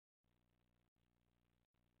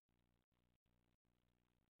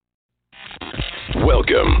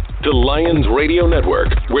Welcome to Lions Radio Network,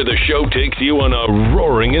 where the show takes you on a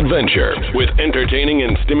roaring adventure with entertaining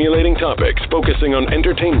and stimulating topics focusing on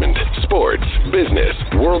entertainment, sports, business,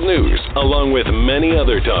 world news, along with many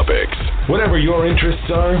other topics. Whatever your interests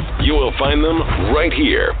are, you will find them right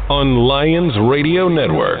here on Lions Radio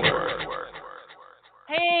Network.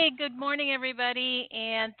 Hey, good morning, everybody,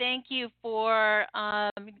 and thank you for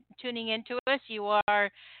tuning in to us. You are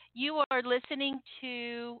listening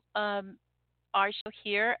to our show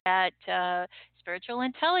here at Spiritual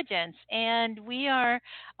Intelligence, and we are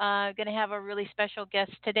going to have a really special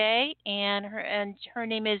guest today, and her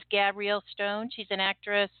name is Gabrielle Stone. She's an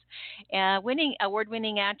actress,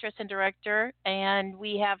 award-winning actress and director, and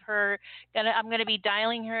we have her. I'm going to be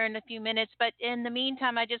dialing her in a few minutes, but in the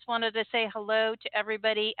meantime, I just wanted to say hello to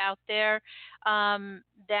everybody out there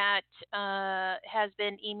that has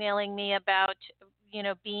been emailing me about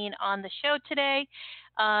being on the show today,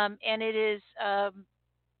 and it is.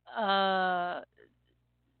 I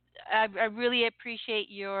really appreciate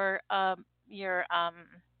your I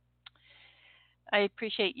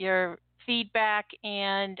appreciate your feedback,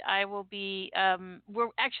 and I will be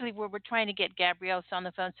we're trying to get Gabrielle on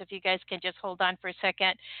the phone, so if you guys can just hold on for a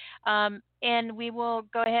second, and we will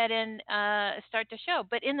go ahead and start the show.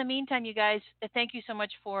 But in the meantime, you guys, thank you so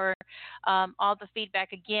much for all the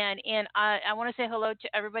feedback again, and I want to say hello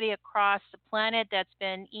to everybody across the planet that's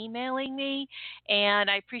been emailing me,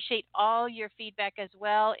 and I appreciate all your feedback as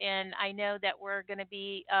well, and I know that we're going to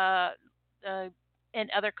be in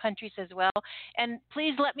other countries as well. And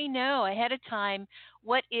please let me know ahead of time,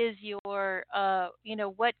 what is your,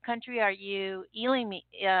 what country are you emailing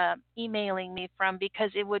me from? Because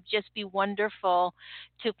it would just be wonderful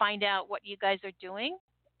to find out what you guys are doing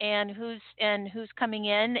and who's coming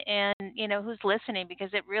in and, who's listening,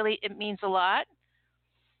 because it means a lot.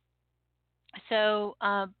 So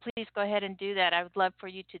please go ahead and do that. I would love for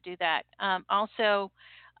you to do that. Also,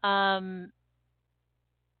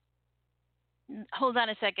 hold on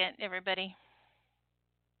a second, everybody.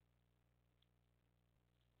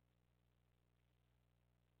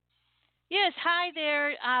 Yes, hi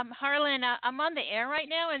there, Harlan. I'm on the air right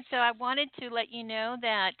now, and so I wanted to let you know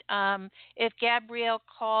that if Gabrielle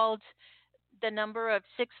called the number of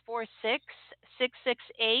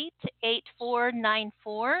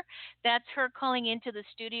 646-668-8494, that's her calling into the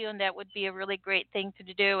studio, and that would be a really great thing to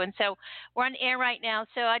do. And so we're on air right now,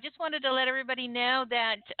 so I just wanted to let everybody know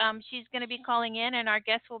that she's going to be calling in, and our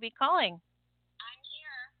guest will be calling. I'm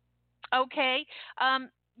here. Okay.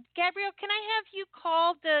 Gabrielle, can I have you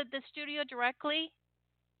call the studio directly?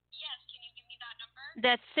 Yes, can you give me that number?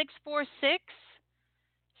 That's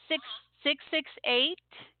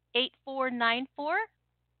 646-668-8494.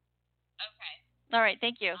 Okay. All right,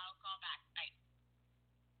 thank you. I'll call back. Bye.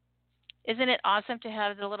 Isn't it awesome to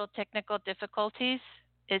have the little technical difficulties?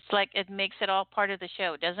 It's like it makes it all part of the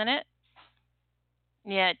show, doesn't it?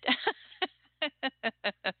 Yeah.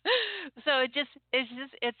 So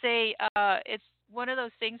it's one of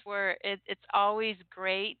those things where it's always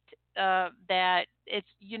great that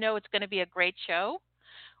it's going to be a great show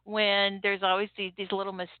when there's always these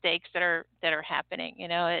little mistakes that are happening,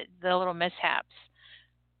 the little mishaps.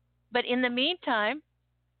 But in the meantime,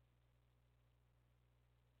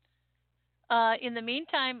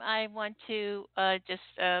 I want to just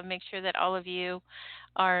make sure that all of you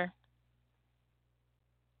are.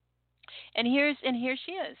 And here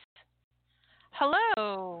she is.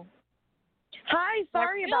 Hello. Hi,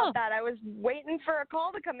 sorry Gabrielle. about that. I was waiting for a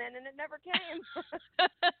call to come in and it never came.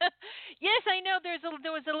 Yes, I know there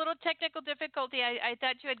was a little technical difficulty. I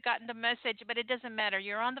thought you had gotten the message, but it doesn't matter.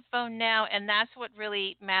 You're on the phone now, and that's what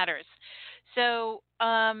really matters. So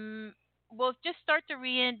we'll just start the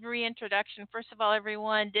reintroduction. First of all,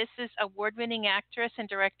 everyone, this is award-winning actress and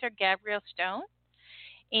director Gabrielle Stone,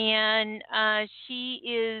 and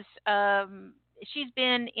she's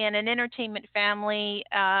been in an entertainment family.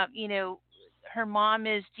 Her mom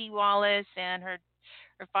is Dee Wallace, and her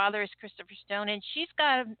father is Christopher Stone, and she's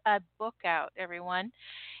got a book out, everyone.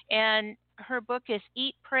 And her book is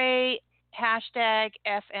Eat, Pray,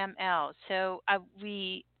 #FML. So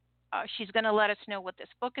she's going to let us know what this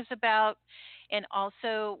book is about, and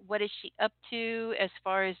also what is she up to as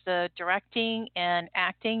far as the directing and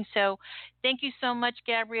acting. So thank you so much,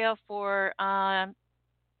 Gabrielle, for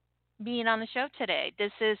being on the show today.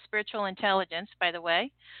 This is Spiritual Intelligence, by the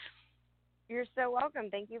way. You're so welcome.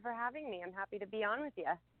 Thank you for having me. I'm happy to be on with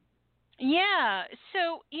you. Yeah.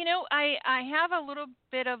 So, I have a little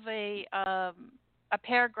bit of a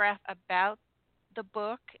paragraph about the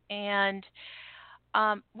book, and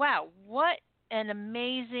wow, what an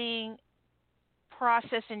amazing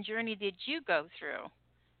process and journey did you go through?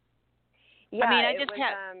 Yeah, I mean, I it just was.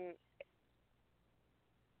 have.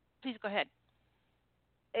 Please go ahead.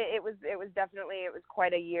 It was definitely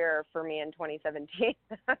quite a year for me in 2017.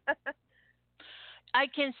 I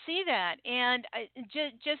can see that, and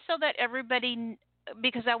just so that everybody,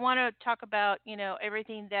 because I want to talk about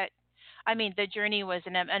everything that, I mean, the journey was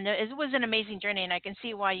and it was an amazing journey, and I can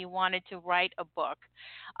see why you wanted to write a book.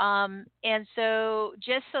 And so,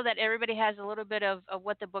 just so that everybody has a little bit of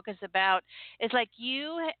what the book is about, it's like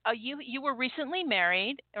you were recently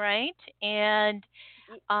married, right? And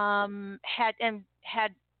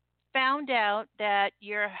had found out that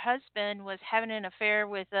your husband was having an affair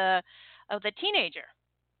with a teenager,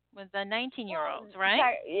 with a 19-year-old, right?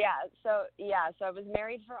 So I was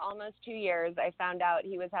married for almost 2 years. I found out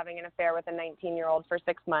he was having an affair with a 19-year-old for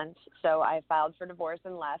 6 months. So I filed for divorce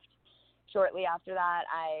and left. Shortly after that,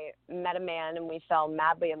 I met a man and we fell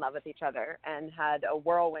madly in love with each other and had a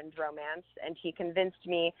whirlwind romance. And he convinced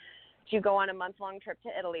me to go on a month-long trip to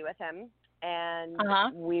Italy with him. And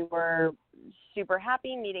we were super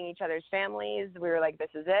happy meeting each other's families. We were like, this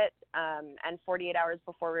is it. And 48 hours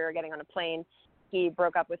before we were getting on a plane, he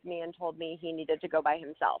broke up with me and told me he needed to go by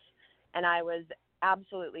himself. And I was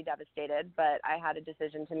absolutely devastated, but I had a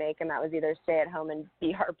decision to make, and that was either stay at home and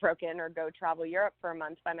be heartbroken or go travel Europe for a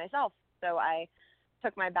month by myself. So I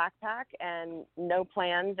took my backpack and no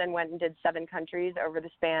plans and went and did 7 countries over the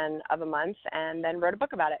span of a month and then wrote a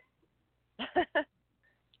book about it.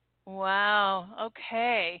 Wow.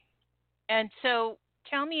 Okay. And so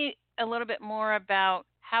tell me a little bit more about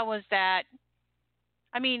how was that?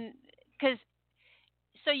 I mean, because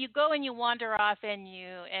so you go and you wander off and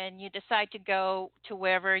you decide to go to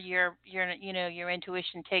wherever your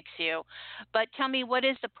intuition takes you. But tell me, what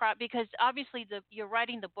is the because obviously you're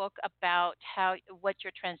writing the book about what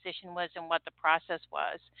your transition was and what the process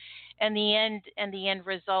was, and the end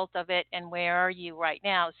result of it, and where are you right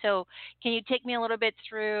now? So can you take me a little bit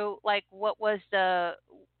through, like, what was the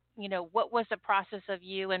process of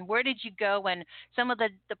you, and where did you go, and some of the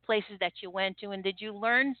places that you went to, and did you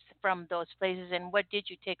learn from those places, and what did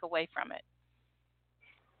you take away from it?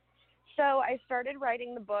 So I started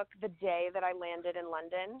writing the book the day that I landed in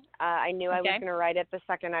London. I knew I was going to write it the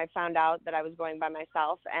second I found out that I was going by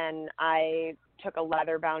myself, and I took a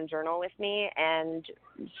leather-bound journal with me and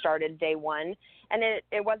started day one. And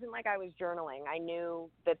it wasn't like I was journaling. I knew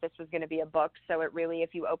that this was going to be a book, so it really,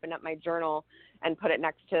 if you open up my journal and put it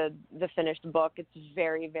next to the finished book, it's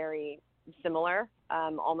very, very similar,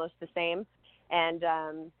 almost the same.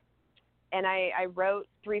 And I wrote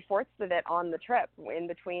 3/4 of it on the trip in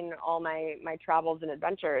between all my travels and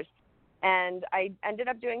adventures. And I ended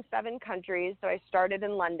up doing 7 countries. So I started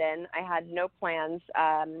in London. I had no plans.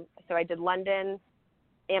 So I did London,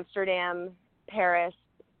 Amsterdam, Paris,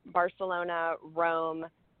 Barcelona, Rome,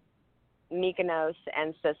 Mykonos,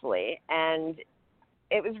 and Sicily. And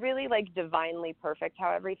it was really like divinely perfect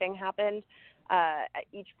how everything happened.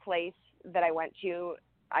 Each place that I went to,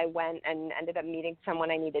 I went and ended up meeting someone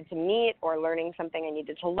I needed to meet or learning something I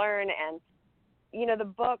needed to learn. And, the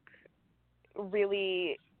book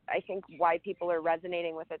really, I think why people are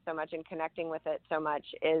resonating with it so much and connecting with it so much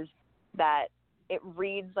is that it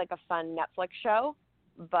reads like a fun Netflix show,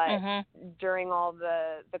 but during all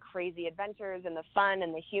the crazy adventures and the fun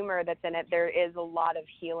and the humor that's in it, there is a lot of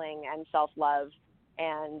healing and self-love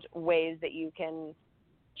and ways that you can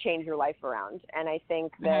change your life around. And I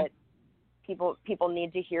think that people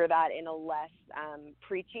need to hear that in a less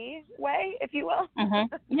preachy way, if you will.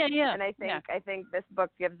 Yeah. And I think this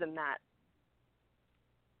book gives them that.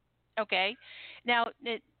 Okay. Now,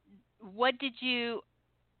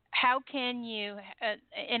 how can you,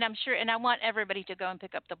 and I'm sure, and I want everybody to go and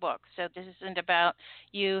pick up the book. So this isn't about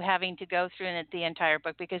you having to go through the entire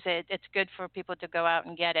book, because it's good for people to go out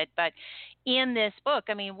and get it. But in this book,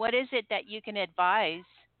 I mean, what is it that you can advise,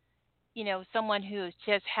 someone who's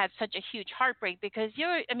just had such a huge heartbreak? Because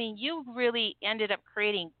you really ended up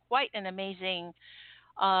creating quite an amazing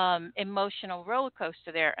emotional roller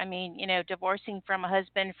coaster there. I mean, divorcing from a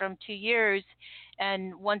husband from 2 years,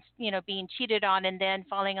 and once, being cheated on, and then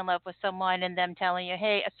falling in love with someone and them telling you,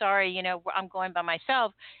 hey, sorry, I'm going by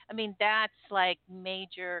myself. I mean, that's like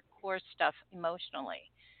major core stuff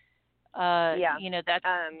emotionally.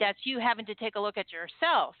 That's you having to take a look at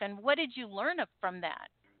yourself. And what did you learn from that?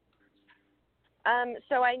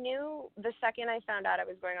 So I knew the second I found out I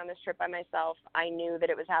was going on this trip by myself, I knew that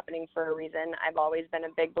it was happening for a reason. I've always been a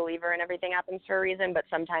big believer in everything happens for a reason, but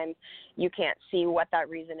sometimes you can't see what that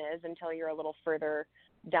reason is until you're a little further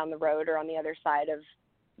down the road or on the other side of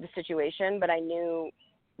the situation. But I knew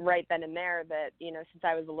right then and there that, since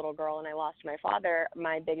I was a little girl and I lost my father,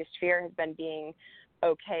 my biggest fear has been being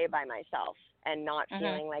okay by myself and not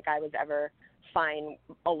feeling like I was ever fine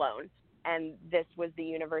alone. And this was the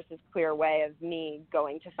universe's clear way of me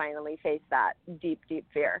going to finally face that deep, deep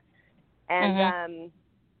fear. And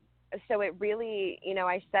so it really, you know,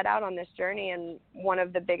 I set out on this journey, and one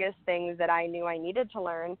of the biggest things that I knew I needed to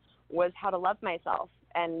learn was how to love myself.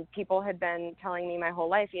 And people had been telling me my whole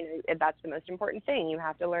life, you know, that's the most important thing. You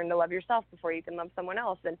have to learn to love yourself before you can love someone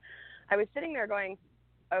else. And I was sitting there going,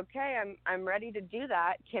 okay, I'm ready to do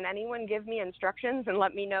that. Can anyone give me instructions and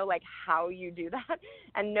let me know, like, how you do that?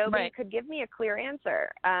 And nobody could give me a clear answer.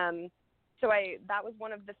 So that was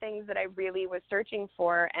one of the things that I really was searching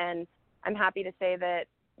for. And I'm happy to say that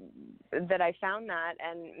I found that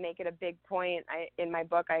and make it a big point. In my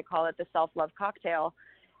book, I call it the self-love cocktail.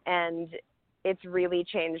 And it's really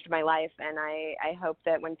changed my life. And I hope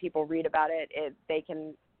that when people read about it, they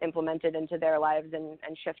can implement it into their lives and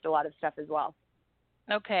shift a lot of stuff as well.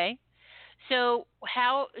 Okay. So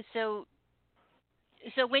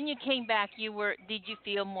when you came back, did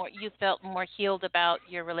you felt more healed about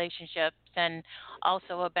your relationships and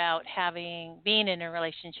also about being in a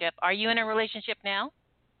relationship? Are you in a relationship now?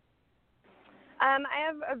 I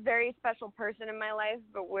have a very special person in my life,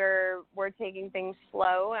 but we're taking things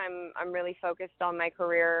slow. I'm really focused on my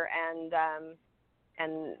career, and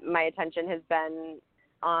my attention has been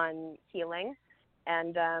on healing.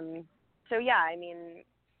 And so yeah, I mean,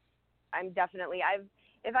 I'm definitely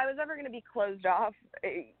if I was ever going to be closed off,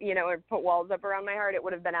 you know, or put walls up around my heart, it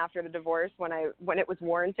would have been after the divorce when it was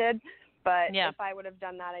warranted. But if I would have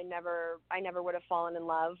done that, I never would have fallen in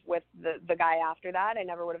love with the guy after that. I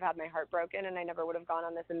never would have had my heart broken, and I never would have gone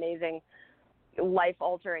on this amazing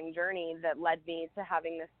life-altering journey that led me to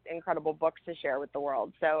having this incredible book to share with the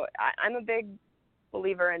world. So I'm a big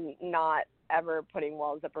believer in not ever putting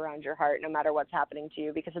walls up around your heart, no matter what's happening to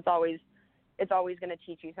you, because it's always going to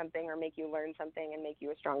teach you something or make you learn something and make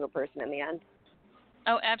you a stronger person in the end.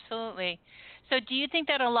 Oh, absolutely. So do you think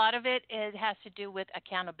that a lot of it has to do with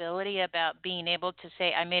accountability, about being able to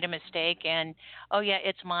say, I made a mistake and, oh, yeah,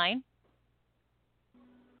 it's mine?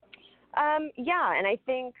 Yeah, and I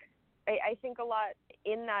think a lot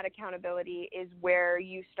in that accountability is where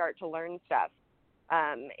you start to learn stuff.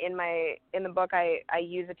 In the book, I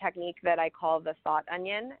use a technique that I call the thought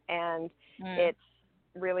onion, and it's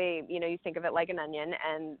really, you know, you think of it like an onion,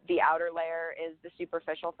 and the outer layer is the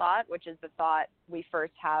superficial thought, which is the thought we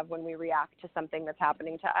first have when we react to something that's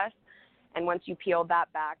happening to us. And once you peel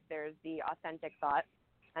that back, there's the authentic thought,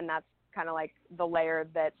 and that's kind of like the layer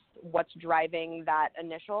that's what's driving that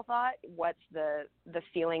initial thought, what's the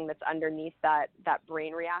feeling that's underneath that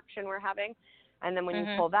brain reaction we're having. And then when you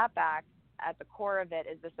pull that back, at the core of it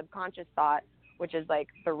is the subconscious thought, which is like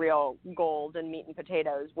the real gold and meat and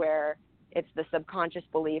potatoes, where it's the subconscious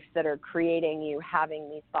beliefs that are creating you having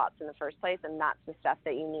these thoughts in the first place, and that's the stuff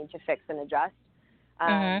that you need to fix and adjust.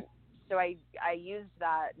 So I used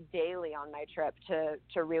that daily on my trip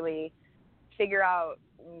to really figure out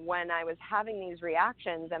when I was having these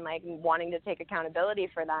reactions and like wanting to take accountability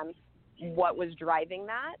for them, what was driving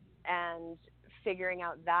that, and figuring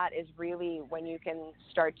out that is really when you can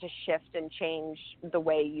start to shift and change the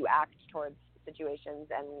way you act towards situations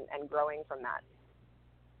and growing from that.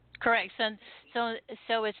 Correct.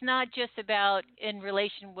 So it's not just about in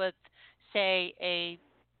relation with, say, a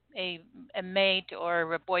mate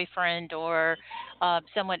or a boyfriend or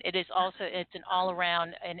someone. It's an all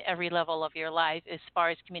around in every level of your life as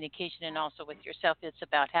far as communication, and also with yourself. It's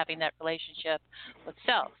about having that relationship with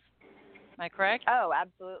self. Am I correct? Oh,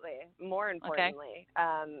 absolutely. More importantly,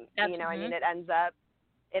 you know, I mean, it ends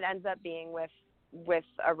up being with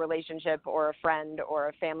a relationship or a friend or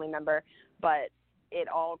a family member, but it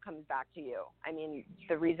all comes back to you. I mean,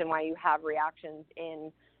 the reason why you have reactions in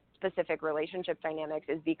specific relationship dynamics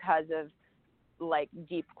is because of like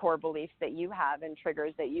deep core beliefs that you have and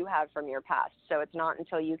triggers that you have from your past. So it's not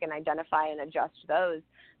until you can identify and adjust those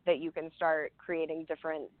that you can start creating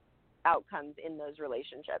different outcomes in those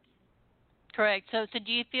relationships. Correct. So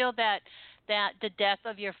do you feel that the death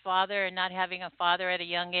of your father and not having a father at a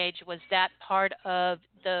young age, was that part of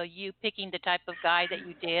you picking the type of guy that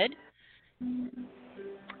you did?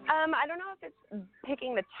 I don't know if it's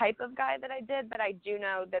picking the type of guy that I did, but I do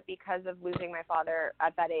know that because of losing my father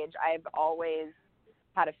at that age, I've always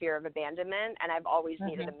had a fear of abandonment, and I've always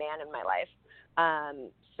needed a man in my life.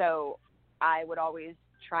 So I would always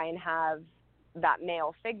try and have that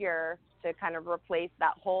male figure to kind of replace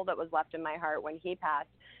that hole that was left in my heart when he passed.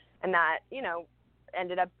 And that, you know,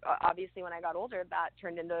 ended up, obviously when I got older, that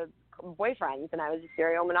turned into boyfriends, and I was a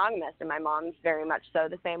serial monogamist, and my mom's very much so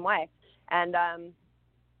the same way. And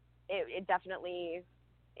it definitely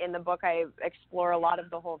in the book, I explore a lot of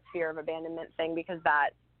the whole fear of abandonment thing, because that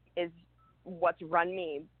is what's run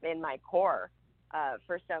me in my core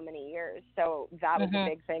for so many years. So that was a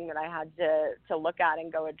big thing that I had to look at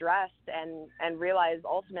and go address, and realize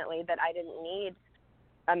ultimately that I didn't need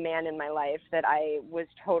a man in my life, that I was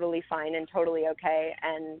totally fine and totally okay,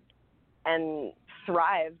 and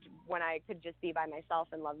thrived when I could just be by myself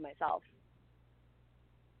and love myself.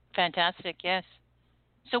 Fantastic. Yes.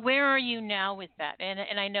 So where are you now with that?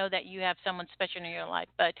 And I know that you have someone special in your life,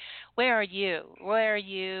 but where are you? Where are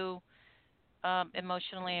you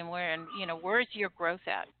emotionally, and where's your growth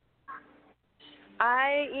at?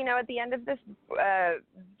 At the end of this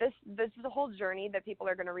the whole journey that people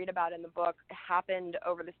are going to read about in the book happened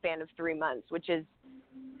over the span of 3 months, which is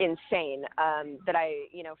insane. That I,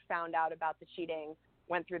 found out about the cheating,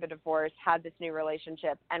 went through the divorce, had this new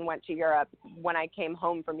relationship, and went to Europe. When I came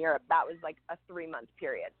home from Europe, that was like a 3-month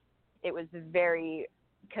period. It was very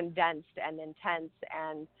condensed and intense,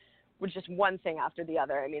 and was just one thing after the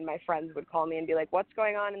other. I mean, my friends would call me and be like, "What's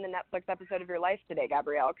going on in the Netflix episode of your life today,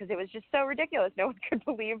 Gabrielle?" Because it was just so ridiculous. No one could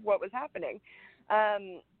believe what was happening.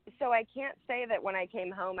 So I can't say that when I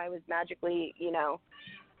came home I was magically,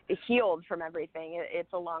 healed from everything.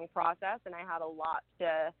 It's a long process, and I had a lot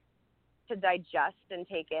to digest and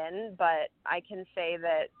take in. But I can say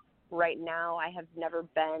that right now I have never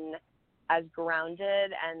been as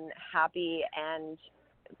grounded and happy and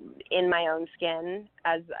in my own skin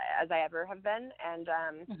as I ever have been.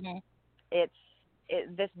 And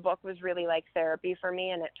this book was really like therapy for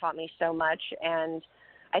me, and it taught me so much. And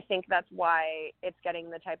I think that's why it's getting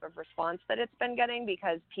the type of response that it's been getting,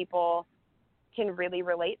 because people can really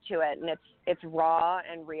relate to it, and it's raw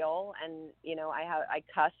and real. And I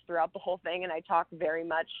cuss throughout the whole thing, and I talk very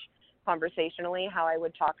much conversationally how I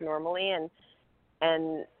would talk normally,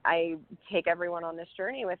 and I take everyone on this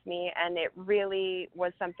journey with me, and it really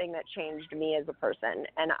was something that changed me as a person.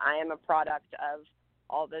 And I am a product of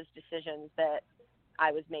all those decisions that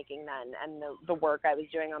I was making then, and the work I was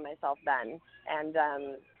doing on myself then. And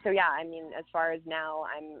so yeah, I mean, as far as now,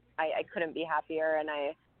 I couldn't be happier, and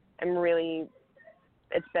I'm really,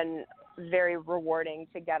 it's been very rewarding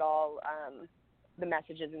to get all the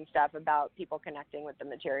messages and stuff about people connecting with the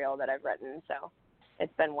material that I've written. So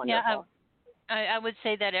it's been wonderful. Yeah, I would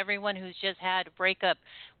say that everyone who's just had a breakup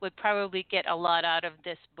would probably get a lot out of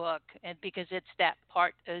this book, and because it's that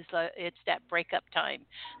breakup time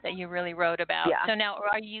that you really wrote about. Yeah. So now,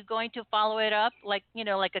 are you going to follow it up, like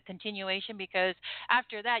a continuation? Because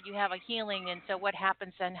after that, you have a healing, and so what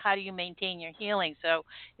happens, and how do you maintain your healing? So,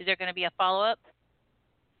 is there going to be a follow up?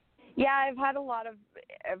 Yeah, I've had a lot of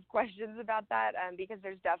questions about that, because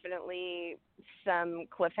there's definitely some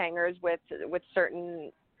cliffhangers with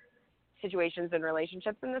certain situations and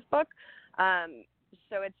relationships in this book.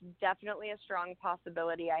 So it's definitely a strong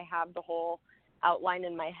possibility. I have the whole outline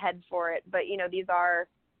in my head for it, but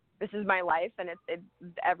this is my life, and it's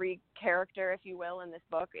every character, if you will, in this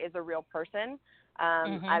book is a real person.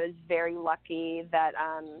 I was very lucky that,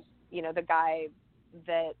 the guy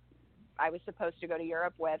that I was supposed to go to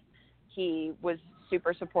Europe with, he was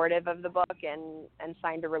super supportive of the book and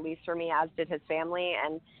signed a release for me, as did his family.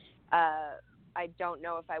 And, I don't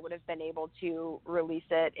know if I would have been able to release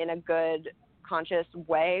it in a good, conscious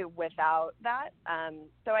way without that.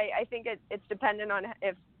 So I think it's dependent on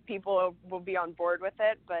if people will be on board with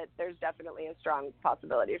it, but there's definitely a strong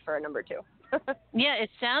possibility for a number 2. Yeah, it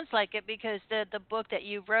sounds like it, because the book that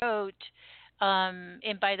you wrote,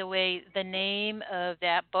 and by the way, the name of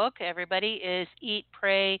that book, everybody, is Eat,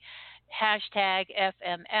 Pray,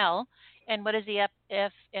 #FML. And what does the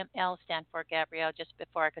FML stand for, Gabrielle, just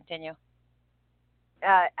before I continue?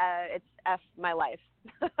 It's F my life.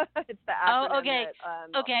 It's the acronym. Oh, okay.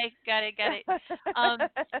 Okay, got it.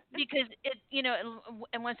 Because it,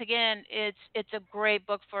 and once again, it's a great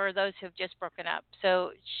book for those who've just broken up.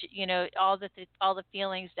 So, all the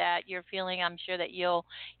feelings that you're feeling, I'm sure that you'll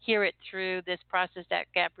hear it through this process that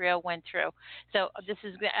Gabrielle went through. So this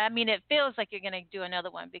is, it feels like you're going to do another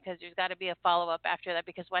one, because there's got to be a follow up after that.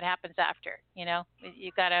 Because what happens after? You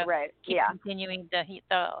got to keep continuing the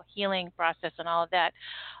healing process and all of that.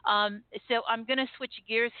 So I'm going to switch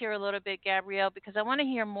gears here a little bit, Gabrielle, because I want to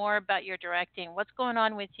hear more about your directing. What's going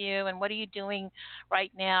on with you, and what are you doing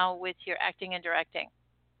right now with your acting and directing?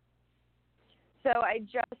 So I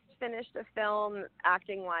just finished a film,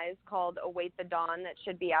 acting-wise, called Await the Dawn, that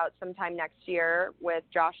should be out sometime next year with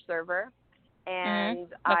Josh Server. And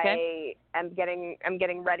I am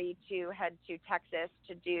getting ready to head to Texas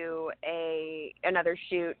to do another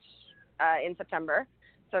shoot in September.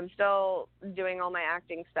 So I'm still doing all my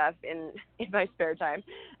acting stuff in my spare time.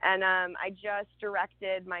 And I just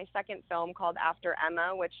directed my second film called After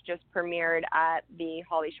Emma, which just premiered at the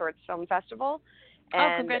Holly Shorts Film Festival.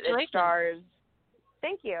 And congratulations. It stars,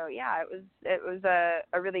 thank you. Yeah, it was a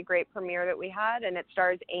really great premiere that we had, and it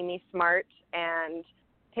stars Amy Smart and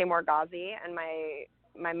Taimur Ghazi, and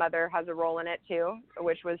my mother has a role in it too,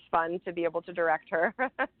 which was fun to be able to direct her.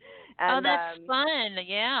 And, that's fun.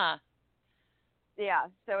 Yeah. Yeah,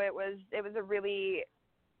 so it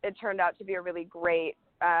turned out to be a really great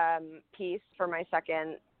piece for my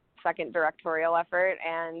second directorial effort,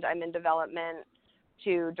 and I'm in development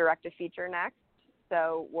to direct a feature next.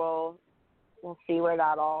 So we'll see where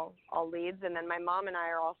that all leads. And then my mom and I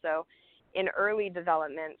are also in early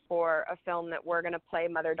development for a film that we're going to play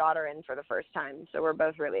mother-daughter in for the first time. So we're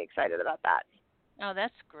both really excited about that. Oh,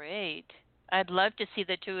 that's great. I'd love to see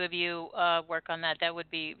the two of you work on that. That would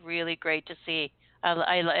be really great to see.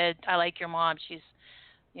 I like your mom. She's,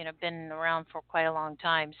 been around for quite a long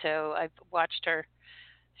time. So I've watched her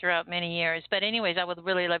throughout many years. But anyways, I would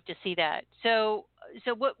really love to see that. So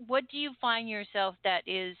what do you find yourself that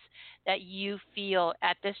you feel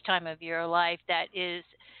at this time of your life that is,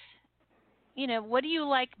 what do you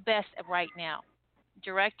like best right now,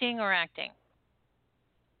 directing or acting?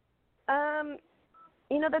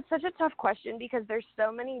 That's such a tough question because there's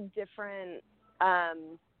so many different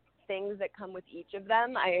things that come with each of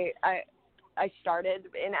them. I started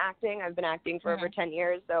in acting. I've been acting for over 10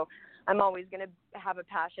 years, so I'm always going to have a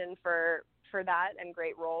passion for that and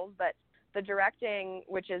great roles. But the directing,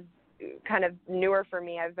 which is kind of newer for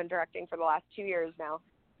me, I've been directing for the last 2 years now,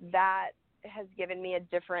 that has given me a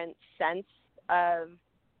different sense of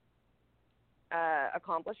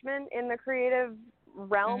accomplishment in the creative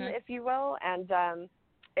realm, if you will. And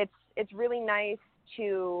it's really nice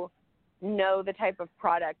to know the type of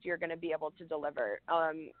product you're going to be able to deliver.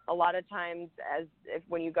 A lot of times,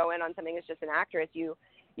 when you go in on something as just an actress, you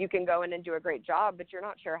can go in and do a great job, but you're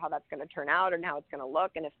not sure how that's going to turn out and how it's going to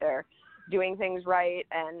look and if they're doing things right.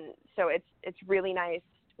 And so it's really nice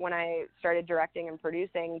when I started directing and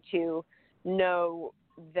producing to know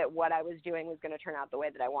that what I was doing was going to turn out the way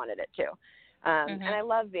that I wanted it to. And I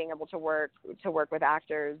love being able to work with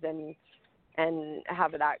actors and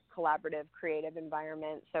have that collaborative, creative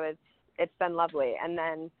environment. So it's been lovely. And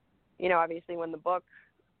then, obviously when the book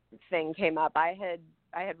thing came up, I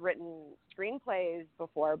had written screenplays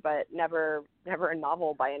before, but never a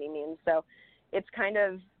novel by any means. So it's kind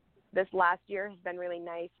of, this last year has been really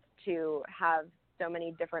nice to have so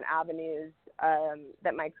many different avenues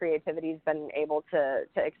that my creativity's been able to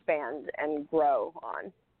expand and grow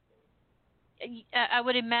on. I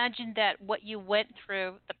would imagine that what you went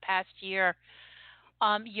through the past year,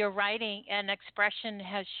 your writing and expression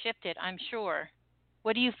has shifted, I'm sure.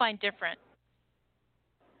 What do you find different?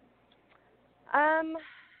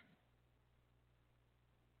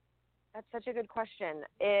 That's such a good question.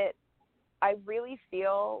 I really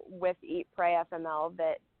feel with Eat, Pray, FML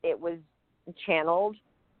that it was channeled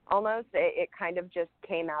almost. It kind of just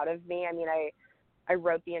came out of me. I mean, I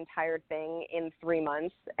wrote the entire thing in 3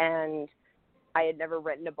 months, and I had never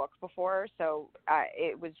written a book before, so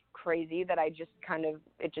it was crazy that it just kind of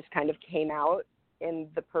came out in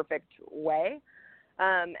the perfect way.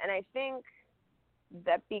 And I think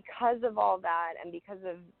that because of all that and because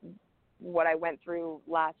of what I went through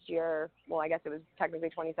last year, well, I guess it was technically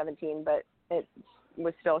 2017, but it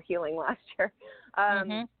was still healing last year.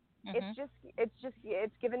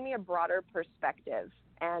 It's given me a broader perspective,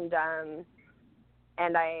 and I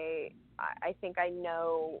think I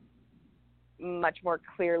know much more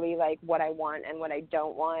clearly like what I want and what I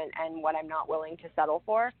don't want and what I'm not willing to settle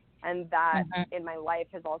for, and that in my life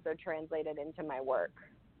has also translated into my work.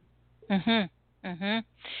 So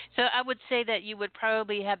I would say that you would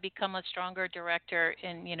probably have become a stronger director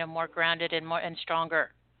and more grounded and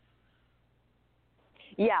stronger.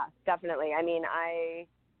 Yeah, definitely. I mean, I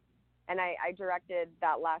directed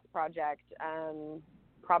that last project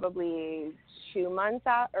probably 2 months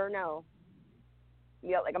out, or no,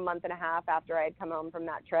 like a month and a half after I had come home from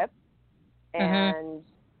that trip. And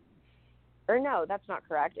or no, that's not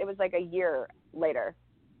correct. It was like a year later,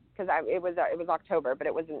 because it was October, but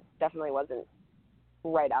definitely wasn't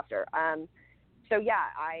right after. So yeah,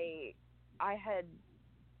 I had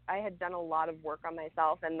done a lot of work on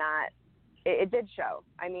myself, and that it did show.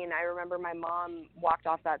 I mean, I remember my mom walked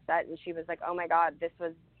off that set and she was like, "Oh my God, this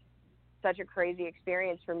was such a crazy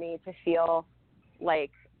experience for me to feel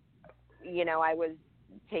like, I was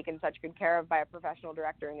taken such good care of by a professional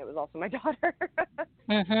director, and it was also my daughter."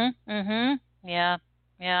 Yeah.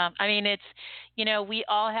 Yeah. I mean, it's, we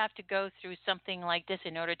all have to go through something like this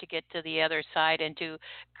in order to get to the other side and to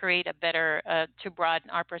create a better, to broaden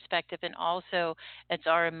our perspective. And also, it's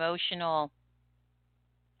our emotional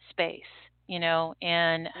space,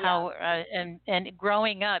 and how, and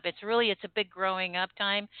growing up, it's a big growing up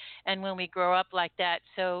time. And when we grow up like that,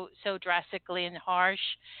 so drastically and harsh,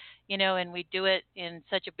 and we do it in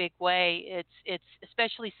such a big way, it's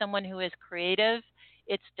especially someone who is creative.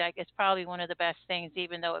 It's probably one of the best things,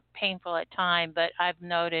 even though it's painful at times. But I've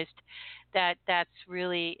noticed that that's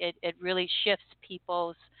really it really shifts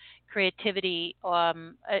people's creativity,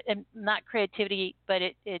 and not creativity, but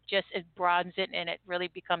it broadens it, and it really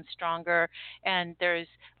becomes stronger, and there's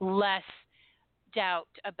less doubt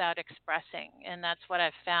about expressing. And that's what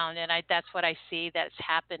I've found, and that's what I see that's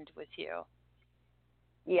happened with you.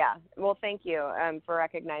 Yeah, well, thank you for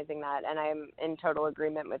recognizing that, and I'm in total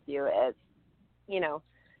agreement with you. It's,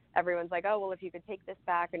 everyone's like, oh, well, if you could take this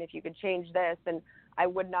back and if you could change this, and I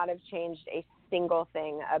would not have changed a single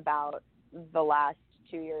thing about the last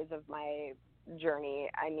 2 years of my journey.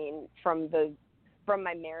 I mean, from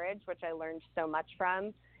my marriage, which I learned so much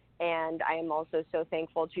from, and I am also so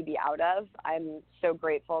thankful to be out of. I'm so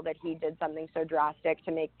grateful that he did something so drastic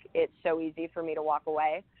to make it so easy for me to walk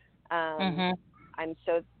away.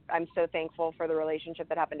 I'm so thankful for the relationship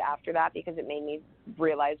that happened after that, because it made me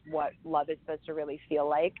realize what love is supposed to really feel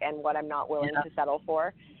like and what I'm not willing to settle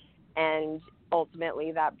for. And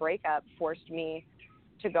ultimately, that breakup forced me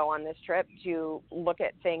to go on this trip to look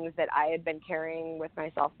at things that I had been carrying with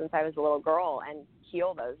myself since I was a little girl and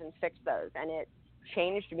heal those and fix those. And it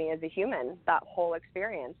changed me as a human, that whole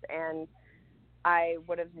experience. And I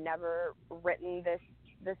would have never written this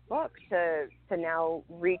book to now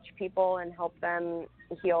reach people and help them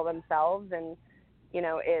heal themselves. And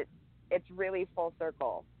it's really full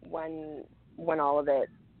circle when all of it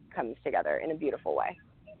comes together in a beautiful way.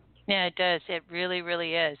 Yeah, it does. It really,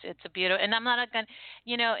 really is. It's a beautiful, and I'm not going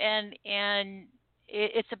to, and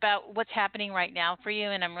it's about what's happening right now for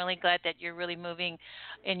you. And I'm really glad that you're really moving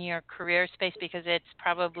in your career space, because it's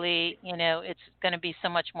probably, it's going to be so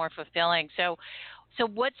much more fulfilling. So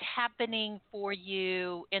what's happening for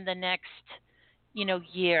you in the next,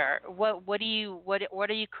 year? What are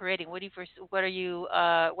you creating?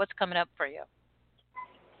 What's coming up for you?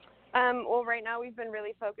 Well, right now we've been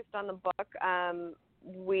really focused on the book.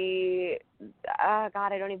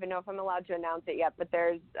 God, I don't even know if I'm allowed to announce it yet, but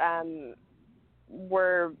there's,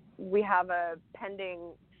 we have a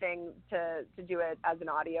pending thing to do it as an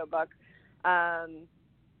audiobook.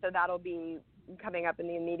 So that'll be coming up in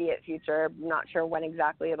the immediate future. I'm not sure when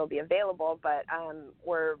exactly it'll be available, but,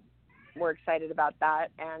 we're excited about that.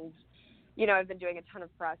 And, I've been doing a ton of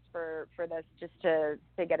press for this, just to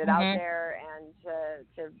get it out there and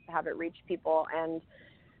to have it reach people. And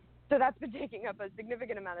so that's been taking up a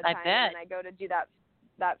significant amount of time. And I go to do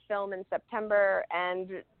that film in September,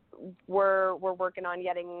 and we're working on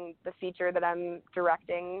getting the feature that I'm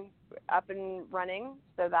directing up and running.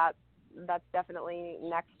 So that's definitely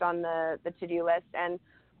next on the to-do list. And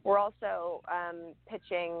we're also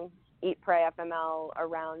pitching Eat, Pray, FML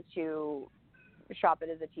around to shop it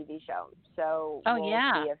as a TV show. So we'll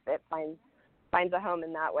see if it finds a home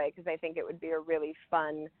in that way, because I think it would be a really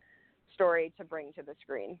fun story to bring to the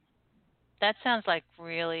screen. That sounds like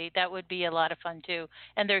that would be a lot of fun too.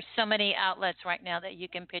 And there's so many outlets right now that you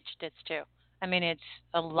can pitch this to. I mean, it's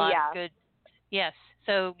a lot of good. Yes.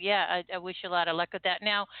 So I wish you a lot of luck with that.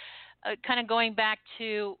 Now, kind of going back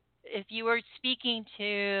to, if you were speaking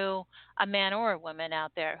to a man or a woman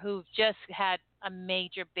out there who've just had a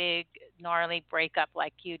major, big, gnarly breakup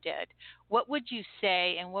like you did, what would you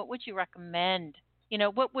say, and what would you recommend?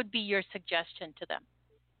 What would be your suggestion to them?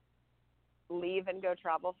 Leave and go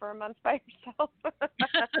travel for a month by yourself.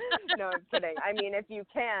 No, I'm kidding. I mean, if you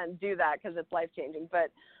can, do that, because it's life-changing.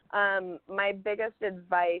 But my biggest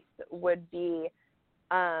advice would be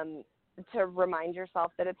to remind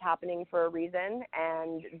yourself that it's happening for a reason,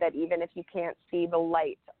 and that even if you can't see the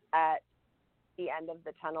light at the end of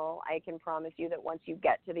the tunnel, I can promise you that once you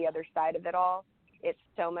get to the other side of it all, it's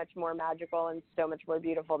so much more magical and so much more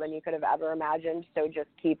beautiful than you could have ever imagined. So just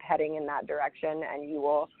keep heading in that direction, and you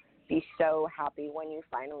will be so happy when you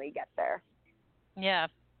finally get there. Yeah.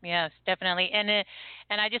 Yes, definitely. And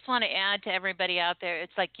I just want to add to everybody out there,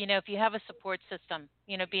 it's like, if you have a support system,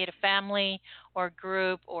 be it a family or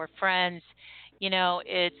group or friends,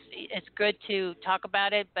 it's good to talk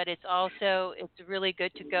about it, but it's really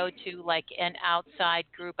good to go to like an outside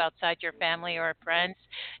group, outside your family or friends,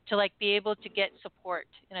 to like be able to get support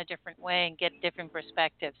in a different way and get different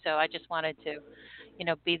perspectives. So I just wanted to,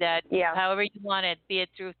 be that, however you want it, be it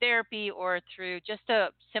through therapy or through just a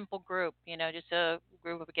simple group, just a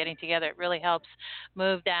groove of getting together. It really helps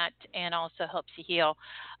move that and also helps you heal.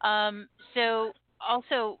 So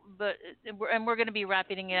also, and we're going to be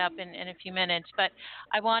wrapping it up in a few minutes, but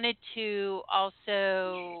I wanted to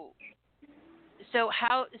also, so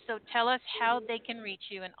tell us how they can reach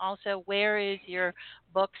you, and also where is your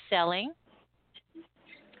book selling?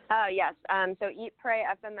 Yes. So Eat, Pray,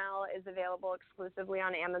 FML is available exclusively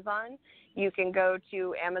on Amazon. You can go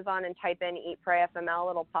to Amazon and type in Eat, Pray, FML.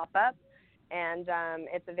 It'll pop up. And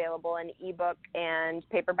it's available in ebook and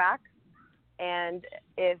paperback. And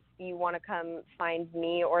if you want to come find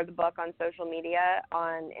me or the book on social media,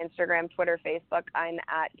 on Instagram, Twitter, Facebook, I'm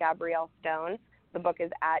at Gabrielle Stone. The book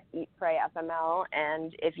is at Eat, Pray, FML.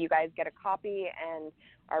 And if you guys get a copy and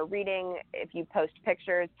are reading, if you post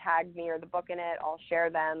pictures, tag me or the book in it, I'll share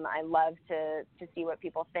them. I love to see what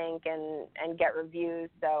people think and get reviews.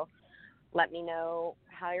 So let me know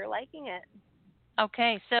how you're liking it.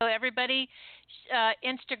 Okay, so everybody,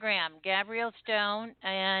 Instagram, Gabrielle Stone,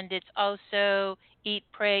 and it's also Eat,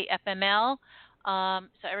 Pray, FML.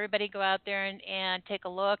 So everybody go out there and take a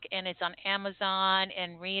look, and it's on Amazon,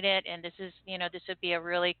 and read it. And this is, this would be a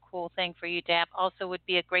really cool thing for you to have. Also would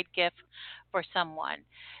be a great gift for someone.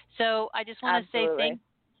 So I just want to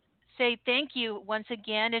say thank you once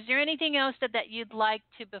again. Is there anything else that you'd like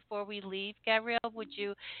to, before we leave, Gabrielle?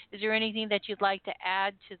 Is there anything that you'd like to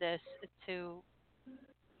add to this, to,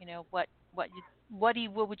 what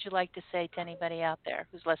would you like to say to anybody out there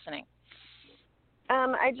who's listening?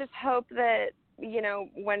 I just hope that,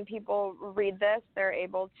 when people read this, they're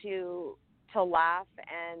able to laugh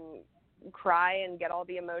and cry and get all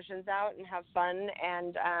the emotions out and have fun.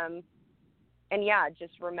 And yeah,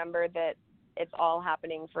 just remember that it's all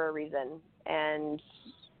happening for a reason. And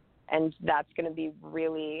that's going to be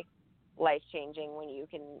really life-changing when you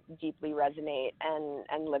can deeply resonate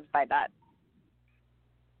and live by that.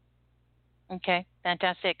 Okay,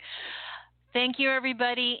 fantastic. Thank you,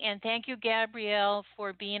 everybody, and thank you, Gabrielle,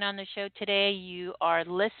 for being on the show today. You are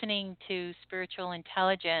listening to Spiritual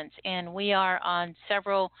Intelligence, and we are on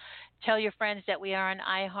several. Tell your friends that we are on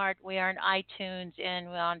iHeart, we are on iTunes, and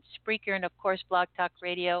we're on Spreaker, and, of course, Blog Talk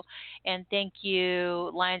Radio. And thank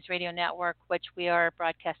you, Lions Radio Network, which we are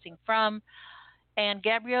broadcasting from. And,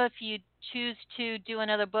 Gabrielle, if you choose to do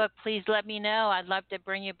another book, please let me know. I'd love to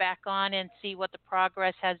bring you back on and see what the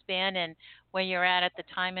progress has been and where you're at the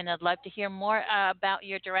time. And I'd love to hear more about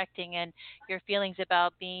your directing and your feelings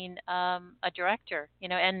about being a director.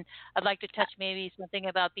 And I'd like to touch maybe something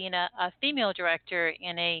about being a female director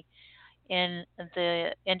in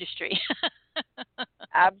the industry.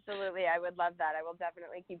 Absolutely. I would love that. I will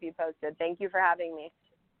definitely keep you posted. Thank you for having me.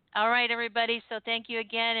 All right, everybody. So thank you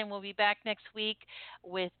again, and we'll be back next week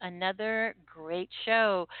with another great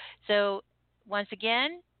show. So once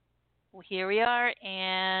again, here we are,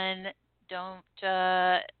 and don't,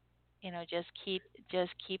 just keep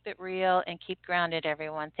it real and keep grounded,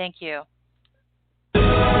 everyone. Thank you.